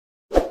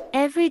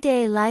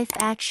Everyday life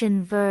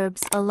action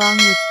verbs along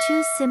with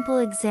 2 simple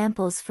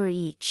examples for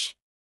each.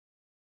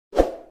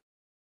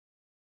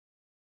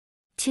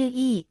 To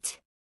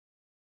eat.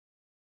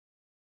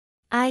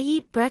 I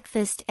eat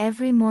breakfast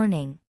every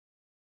morning.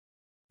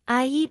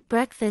 I eat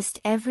breakfast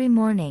every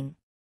morning.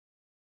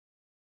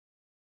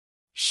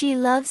 She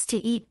loves to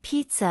eat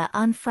pizza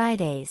on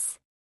Fridays.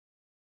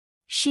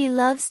 She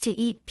loves to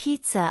eat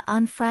pizza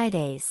on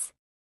Fridays.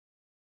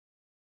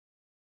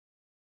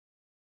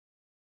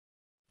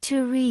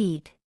 To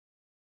read.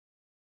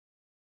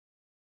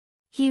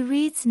 He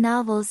reads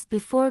novels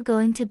before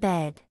going to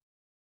bed.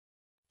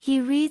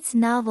 He reads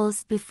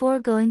novels before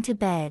going to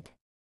bed.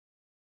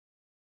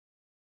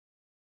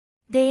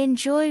 They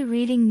enjoy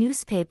reading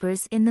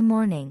newspapers in the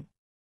morning.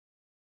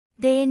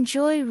 They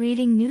enjoy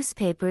reading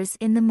newspapers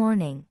in the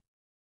morning.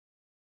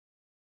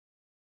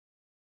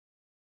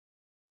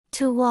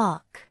 To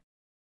walk.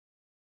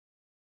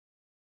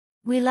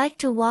 We like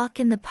to walk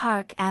in the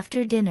park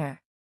after dinner.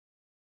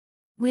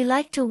 We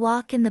like to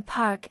walk in the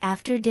park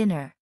after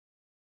dinner.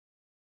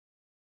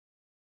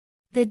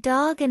 The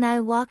dog and I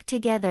walk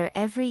together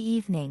every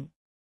evening.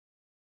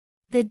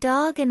 The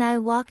dog and I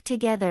walk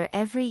together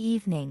every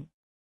evening.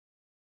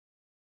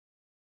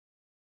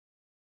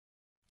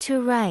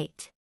 To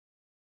write.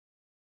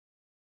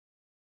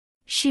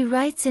 She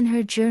writes in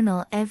her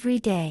journal every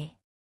day.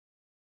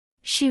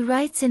 She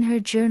writes in her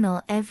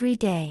journal every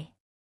day.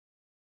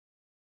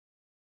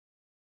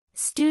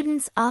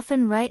 Students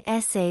often write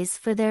essays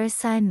for their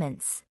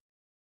assignments.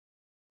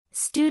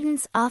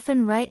 Students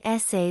often write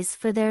essays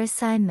for their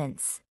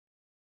assignments.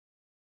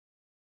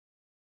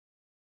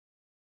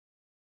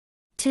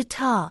 To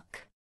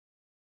talk.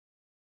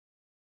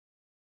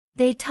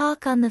 They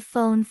talk on the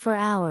phone for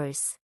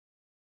hours.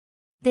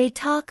 They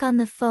talk on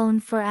the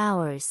phone for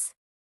hours.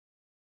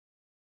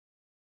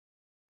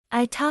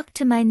 I talk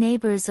to my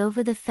neighbors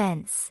over the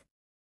fence.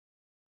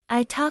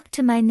 I talk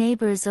to my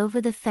neighbors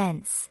over the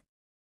fence.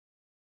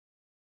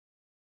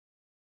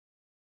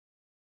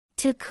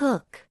 To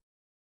cook.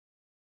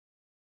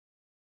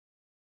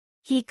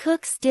 He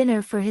cooks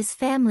dinner for his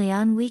family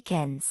on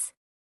weekends.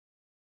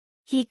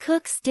 He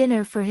cooks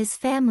dinner for his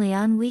family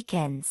on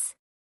weekends.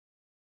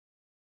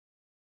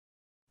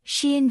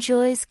 She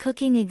enjoys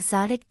cooking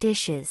exotic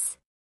dishes.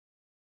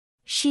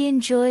 She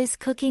enjoys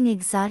cooking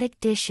exotic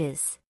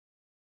dishes.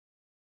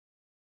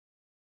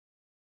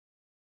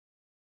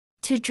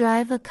 To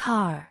drive a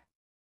car.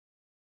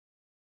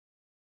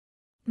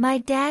 My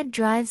dad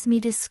drives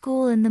me to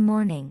school in the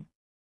morning.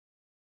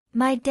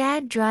 My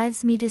dad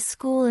drives me to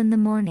school in the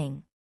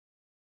morning.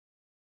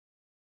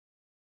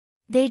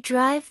 They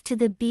drive to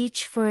the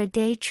beach for a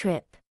day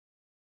trip.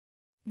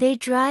 They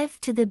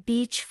drive to the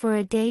beach for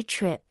a day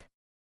trip.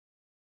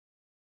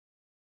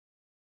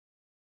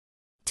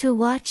 To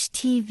watch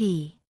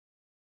TV.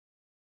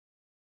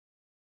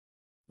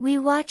 We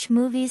watch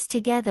movies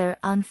together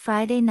on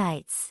Friday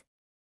nights.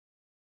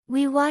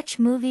 We watch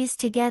movies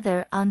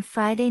together on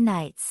Friday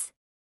nights.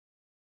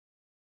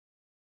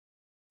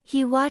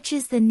 He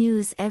watches the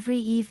news every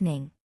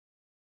evening.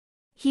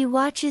 He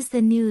watches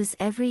the news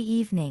every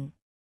evening.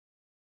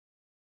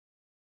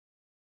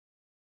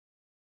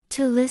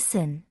 To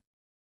listen.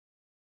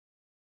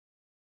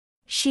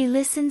 She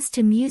listens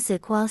to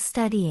music while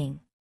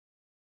studying.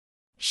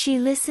 She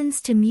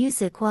listens to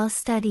music while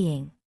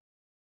studying.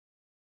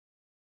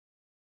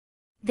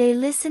 They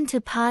listen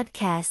to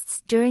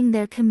podcasts during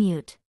their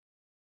commute.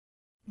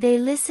 They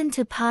listen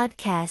to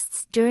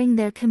podcasts during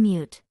their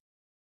commute.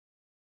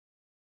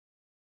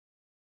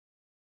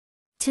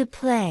 To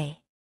play.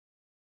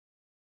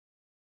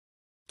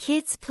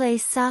 Kids play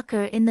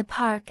soccer in the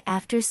park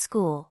after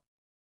school.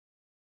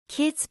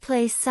 Kids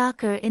play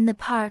soccer in the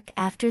park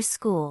after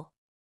school.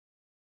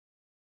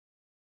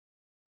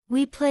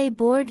 We play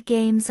board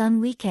games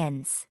on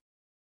weekends.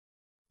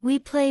 We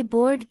play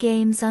board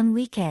games on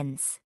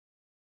weekends.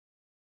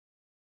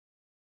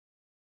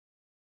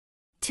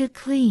 To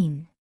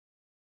clean.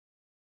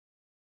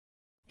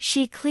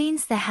 She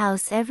cleans the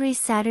house every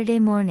Saturday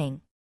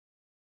morning.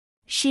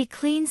 She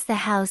cleans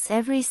the house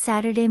every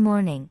Saturday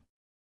morning.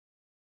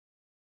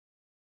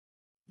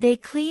 They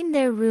clean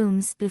their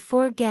rooms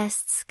before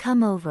guests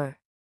come over.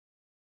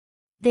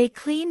 They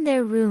clean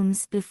their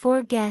rooms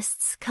before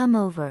guests come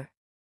over.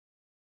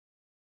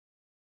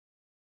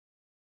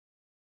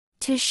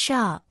 To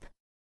shop.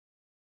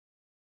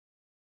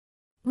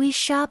 We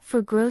shop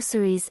for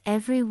groceries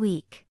every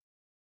week.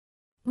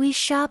 We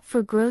shop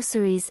for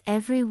groceries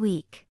every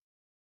week.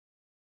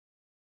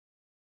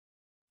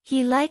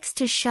 He likes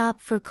to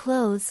shop for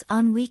clothes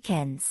on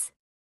weekends.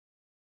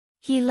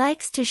 He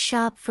likes to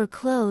shop for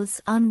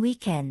clothes on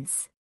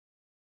weekends.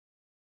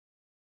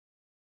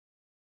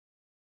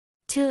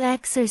 To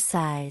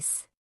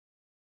exercise.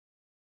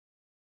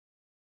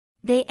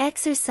 They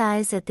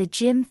exercise at the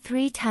gym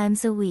 3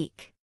 times a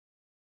week.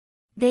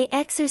 They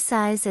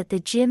exercise at the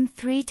gym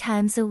 3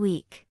 times a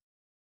week.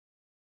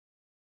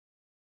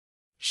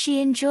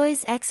 She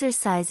enjoys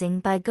exercising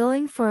by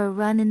going for a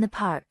run in the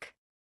park.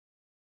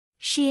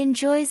 She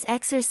enjoys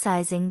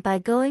exercising by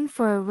going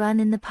for a run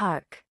in the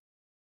park.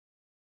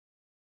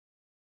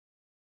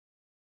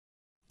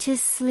 To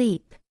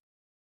sleep.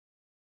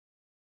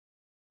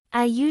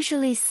 I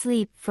usually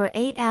sleep for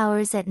 8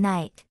 hours at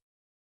night.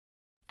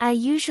 I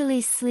usually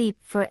sleep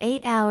for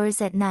 8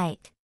 hours at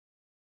night.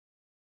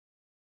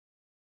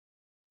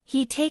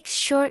 He takes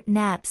short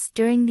naps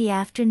during the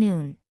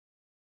afternoon.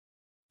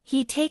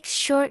 He takes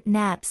short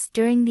naps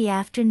during the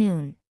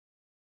afternoon.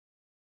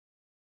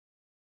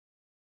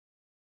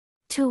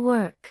 To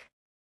work.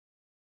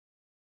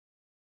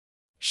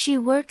 She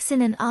works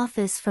in an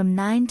office from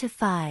 9 to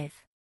 5.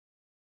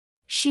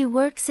 She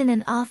works in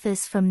an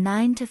office from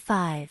 9 to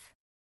 5.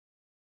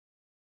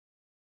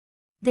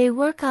 They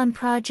work on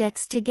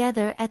projects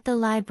together at the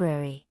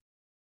library.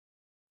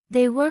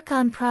 They work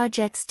on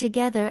projects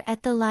together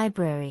at the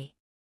library.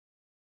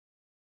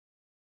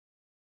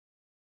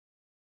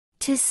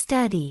 To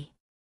study.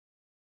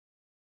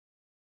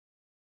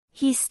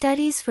 He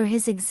studies for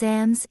his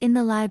exams in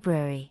the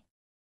library.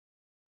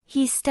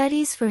 He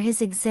studies for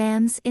his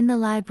exams in the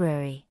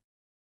library.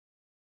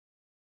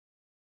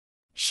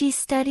 She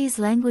studies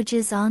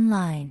languages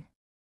online.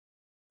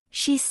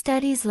 She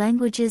studies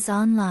languages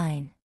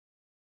online.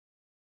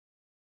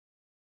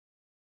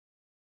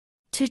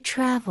 To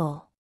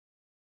travel.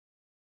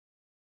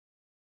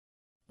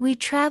 We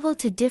travel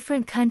to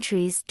different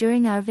countries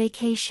during our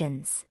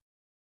vacations.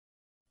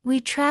 We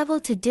travel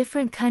to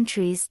different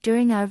countries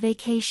during our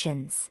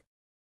vacations.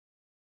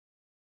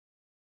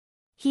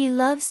 He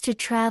loves to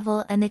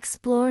travel and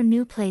explore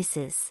new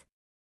places.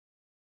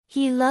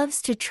 He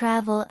loves to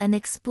travel and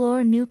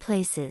explore new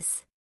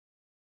places.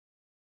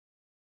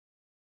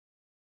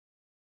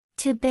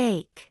 To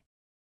bake.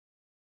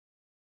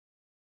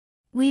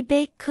 We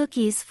bake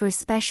cookies for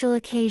special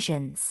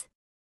occasions.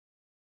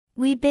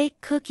 We bake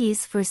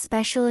cookies for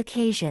special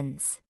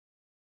occasions.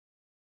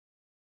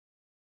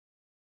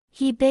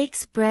 He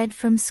bakes bread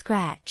from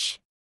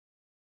scratch.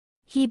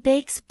 He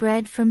bakes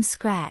bread from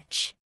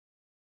scratch.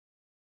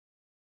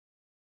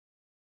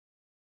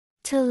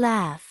 To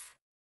laugh.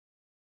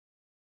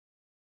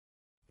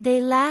 They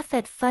laugh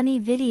at funny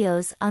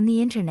videos on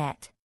the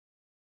internet.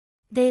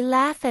 They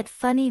laugh at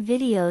funny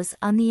videos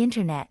on the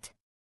internet.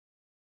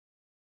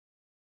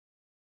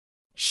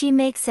 She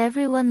makes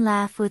everyone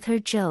laugh with her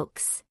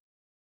jokes.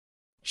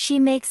 She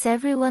makes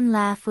everyone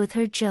laugh with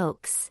her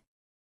jokes.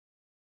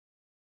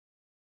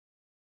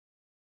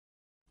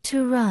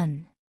 To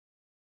run.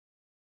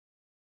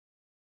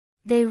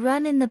 They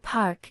run in the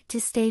park to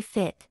stay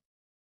fit.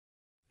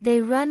 They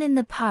run in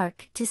the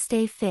park to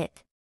stay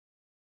fit.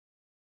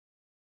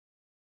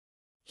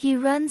 He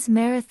runs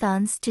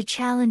marathons to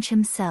challenge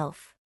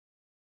himself.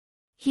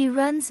 He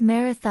runs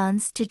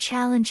marathons to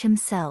challenge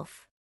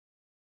himself.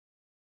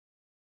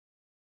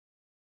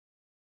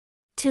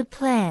 To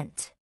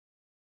plant.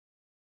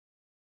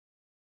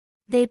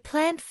 They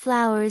plant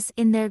flowers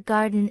in their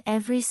garden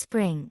every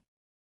spring.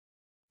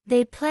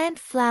 They plant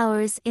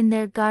flowers in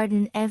their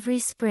garden every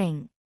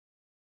spring.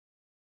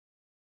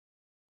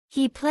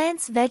 He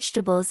plants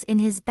vegetables in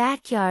his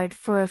backyard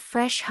for a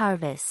fresh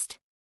harvest.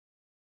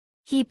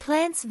 He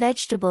plants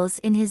vegetables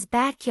in his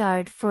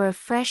backyard for a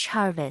fresh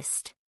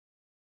harvest.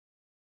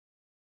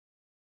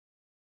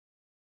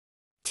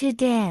 To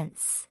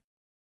dance.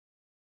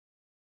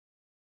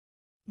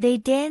 They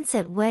dance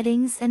at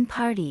weddings and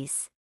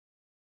parties.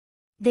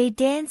 They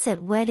dance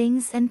at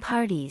weddings and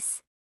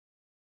parties.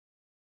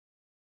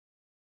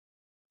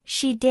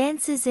 She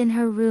dances in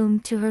her room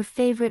to her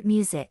favorite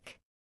music.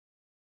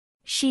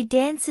 She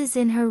dances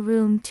in her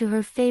room to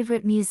her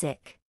favorite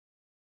music.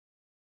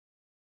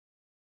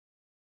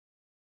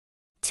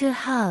 To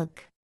hug.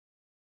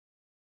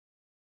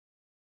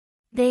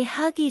 They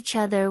hug each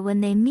other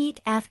when they meet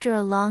after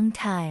a long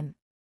time.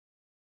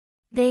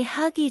 They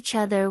hug each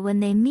other when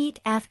they meet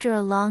after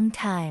a long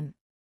time.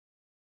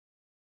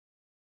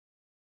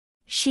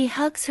 She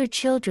hugs her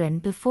children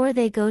before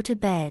they go to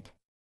bed.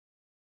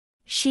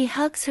 She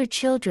hugs her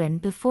children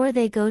before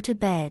they go to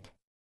bed.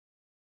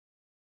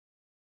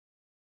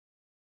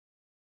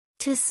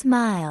 To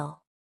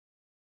smile.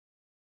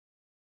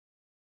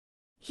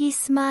 He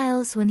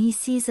smiles when he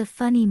sees a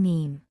funny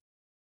meme.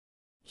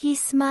 He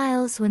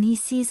smiles when he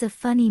sees a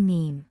funny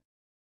meme.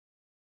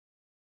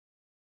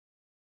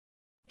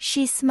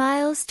 She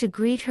smiles to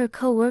greet her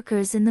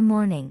coworkers in the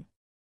morning.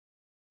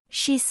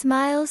 She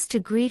smiles to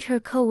greet her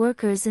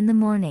coworkers in the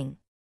morning.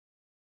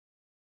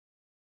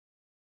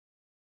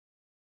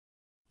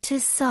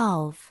 To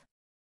solve.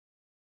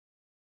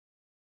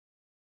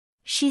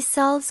 She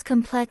solves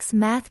complex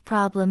math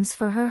problems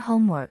for her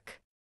homework.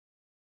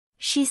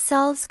 She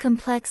solves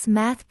complex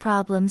math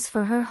problems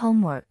for her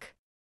homework.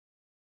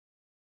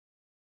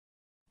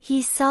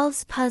 He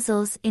solves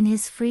puzzles in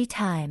his free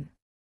time.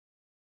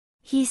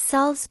 He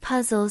solves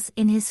puzzles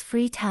in his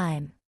free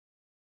time.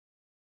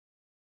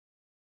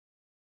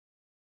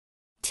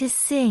 To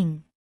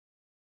sing.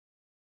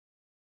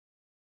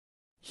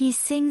 He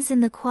sings in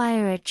the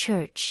choir at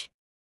church.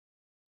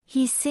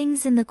 He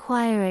sings in the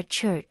choir at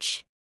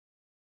church.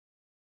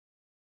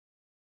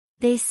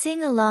 They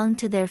sing along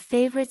to their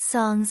favorite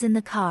songs in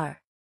the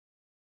car.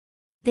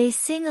 They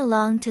sing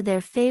along to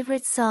their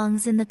favorite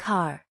songs in the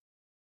car.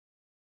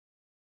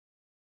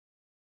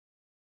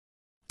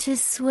 To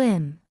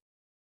swim.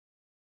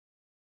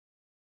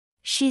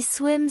 She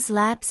swims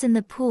laps in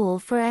the pool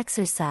for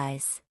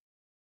exercise.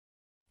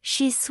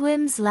 She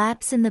swims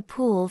laps in the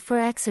pool for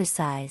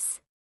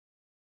exercise.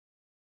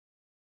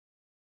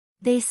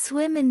 They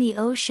swim in the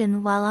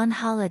ocean while on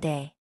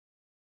holiday.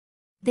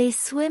 They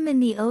swim in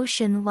the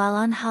ocean while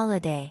on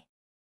holiday.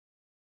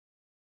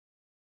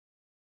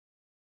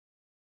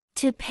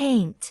 To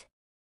paint.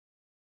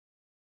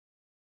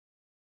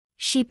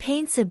 She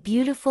paints a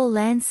beautiful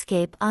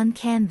landscape on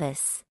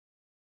canvas.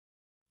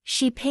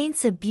 She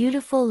paints a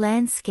beautiful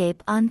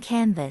landscape on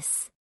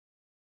canvas.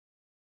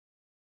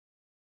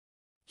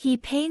 He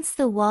paints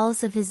the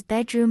walls of his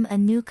bedroom a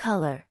new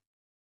color.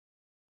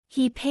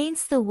 He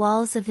paints the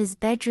walls of his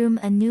bedroom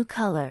a new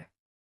color.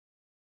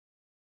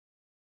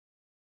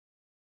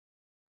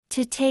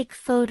 To take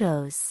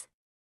photos.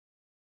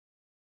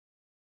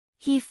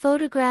 He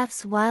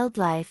photographs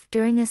wildlife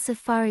during a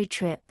safari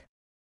trip.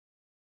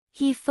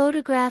 He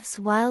photographs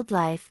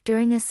wildlife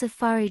during a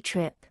safari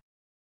trip.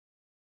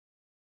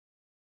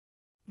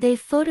 They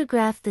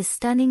photograph the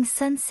stunning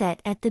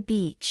sunset at the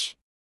beach.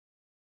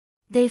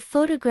 They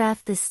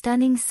photograph the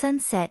stunning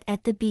sunset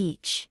at the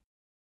beach.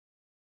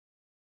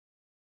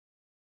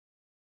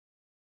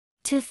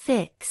 To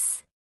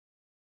fix.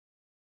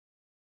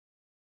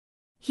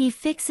 He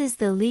fixes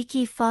the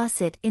leaky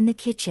faucet in the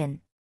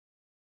kitchen.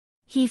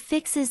 He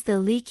fixes the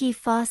leaky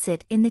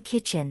faucet in the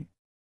kitchen.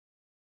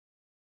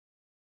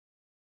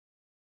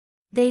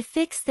 They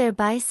fix their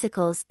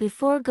bicycles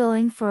before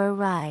going for a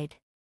ride.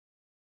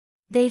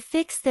 They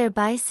fix their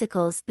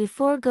bicycles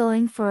before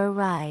going for a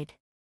ride.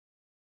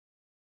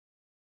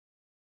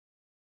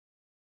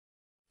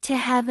 To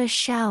have a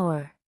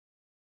shower.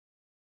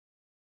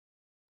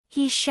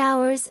 He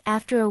showers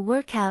after a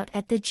workout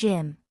at the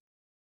gym.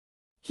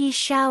 He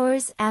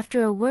showers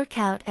after a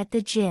workout at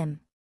the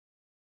gym.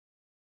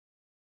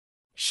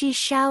 She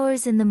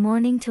showers in the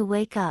morning to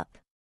wake up.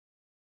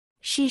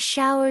 She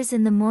showers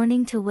in the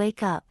morning to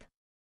wake up.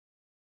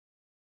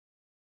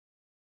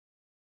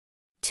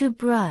 To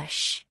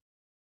brush.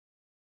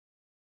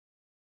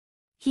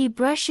 He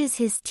brushes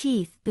his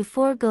teeth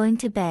before going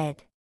to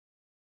bed.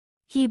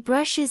 He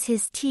brushes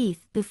his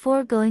teeth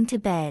before going to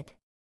bed.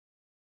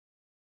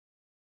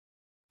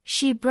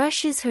 She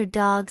brushes her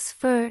dog's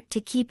fur to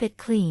keep it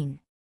clean.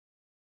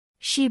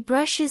 She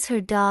brushes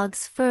her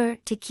dog's fur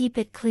to keep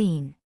it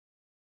clean.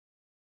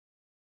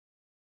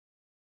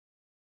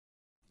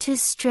 To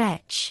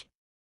stretch.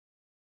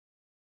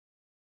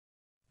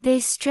 They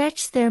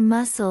stretch their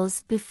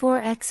muscles before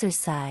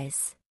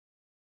exercise.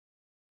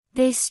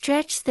 They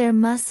stretch their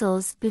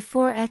muscles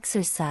before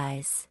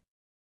exercise.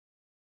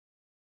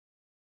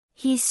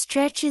 He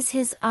stretches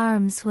his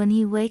arms when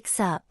he wakes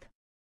up.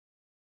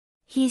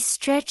 He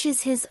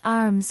stretches his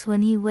arms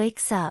when he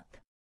wakes up.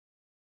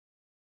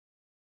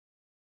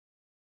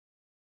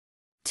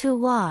 To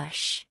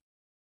wash.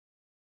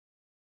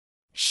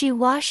 She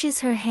washes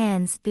her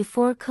hands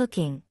before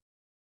cooking.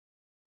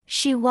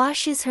 She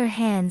washes her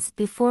hands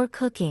before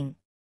cooking.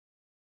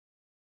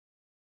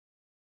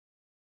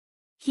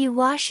 He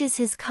washes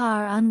his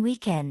car on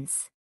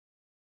weekends.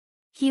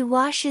 He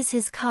washes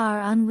his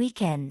car on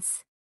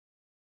weekends.